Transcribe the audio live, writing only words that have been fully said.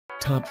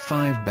Top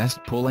 5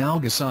 Best Pool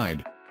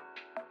Algaecide.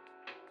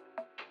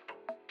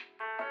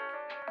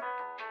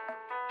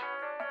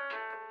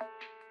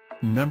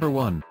 Number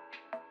 1.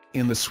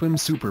 In the Swim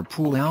Super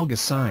Pool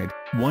Algaecide,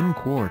 1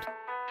 quart.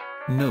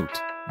 Note: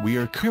 we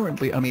are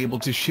currently unable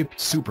to ship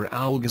Super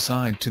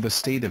Algaecide to the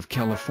state of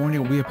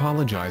California. We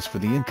apologize for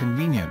the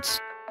inconvenience.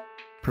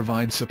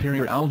 Provides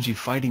superior algae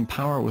fighting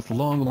power with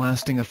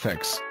long-lasting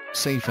effects,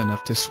 safe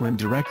enough to swim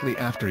directly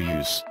after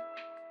use.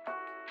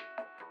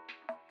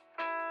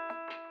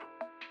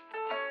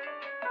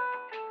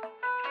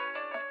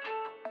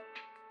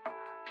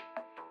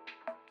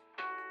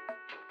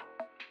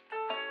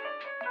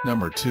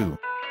 Number 2.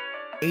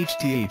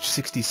 HTH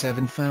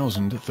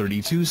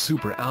 67032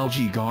 Super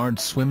Algae Guard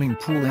Swimming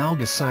Pool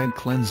Algaecide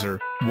Cleanser,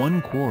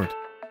 1 quart.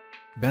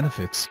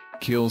 Benefits: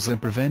 kills and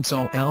prevents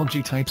all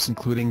algae types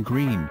including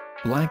green,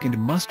 black and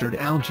mustard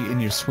algae in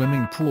your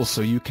swimming pool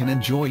so you can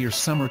enjoy your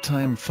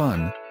summertime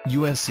fun.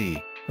 USE,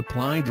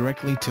 apply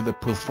directly to the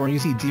pool for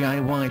easy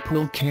DIY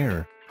pool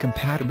care.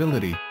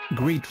 Compatibility: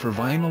 great for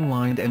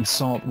vinyl-lined and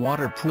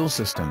saltwater pool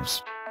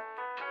systems.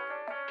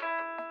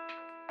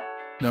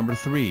 Number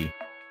 3.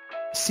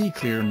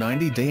 SeaKlear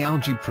 90-Day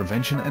Algae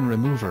Prevention and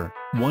Remover,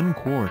 1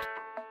 quart.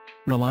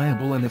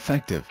 Reliable and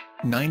effective,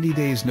 90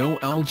 days no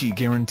algae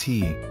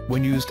guarantee.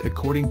 When used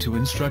according to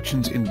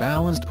instructions in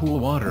balanced pool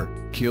water,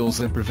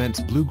 kills and prevents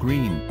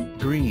blue-green,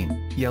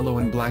 green, yellow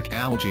and black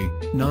algae,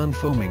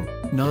 non-foaming,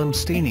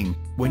 non-staining.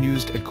 When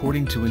used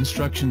according to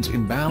instructions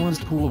in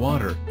balanced pool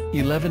water,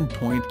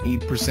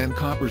 11.8%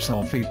 copper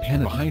sulfate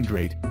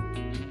pentahydrate,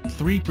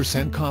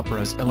 3% copper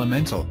as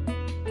elemental.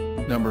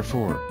 Number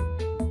 4.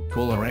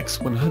 Polar X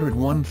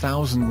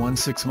 101,001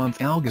 6-month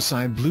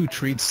Algaecide Blue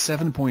treats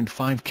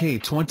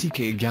 7.5K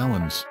 20K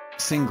gallons,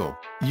 single,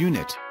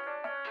 unit.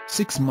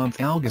 6-month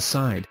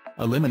Algaecide,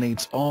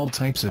 eliminates all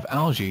types of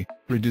algae,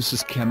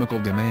 reduces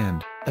chemical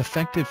demand,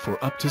 effective for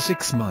up to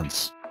 6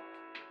 months.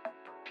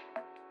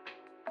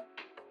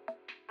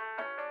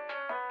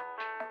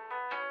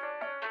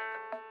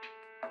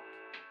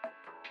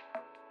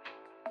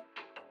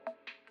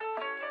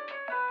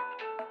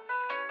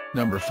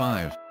 Number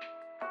 5.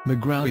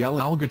 McGrayel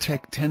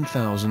Algatec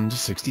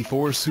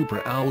 10,064 Super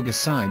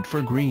Algaecide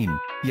for green,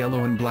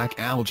 yellow and black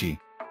algae.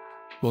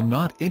 Will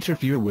not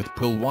interfere with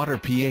pool water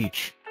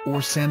pH, or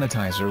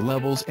sanitizer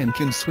levels and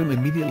can swim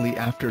immediately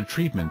after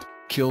treatment,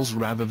 kills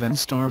rather than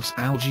starves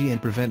algae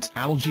and prevents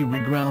algae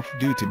regrowth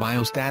due to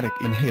biostatic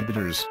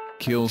inhibitors,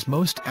 kills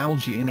most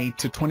algae in 8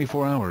 to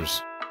 24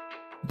 hours.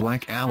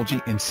 Black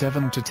algae in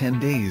 7 to 10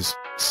 days,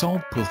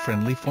 salt pool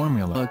friendly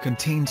formula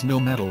contains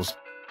no metals.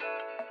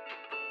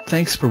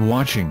 Thanks for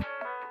watching.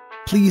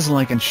 Please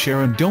like and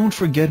share and don't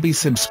forget to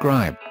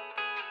subscribe.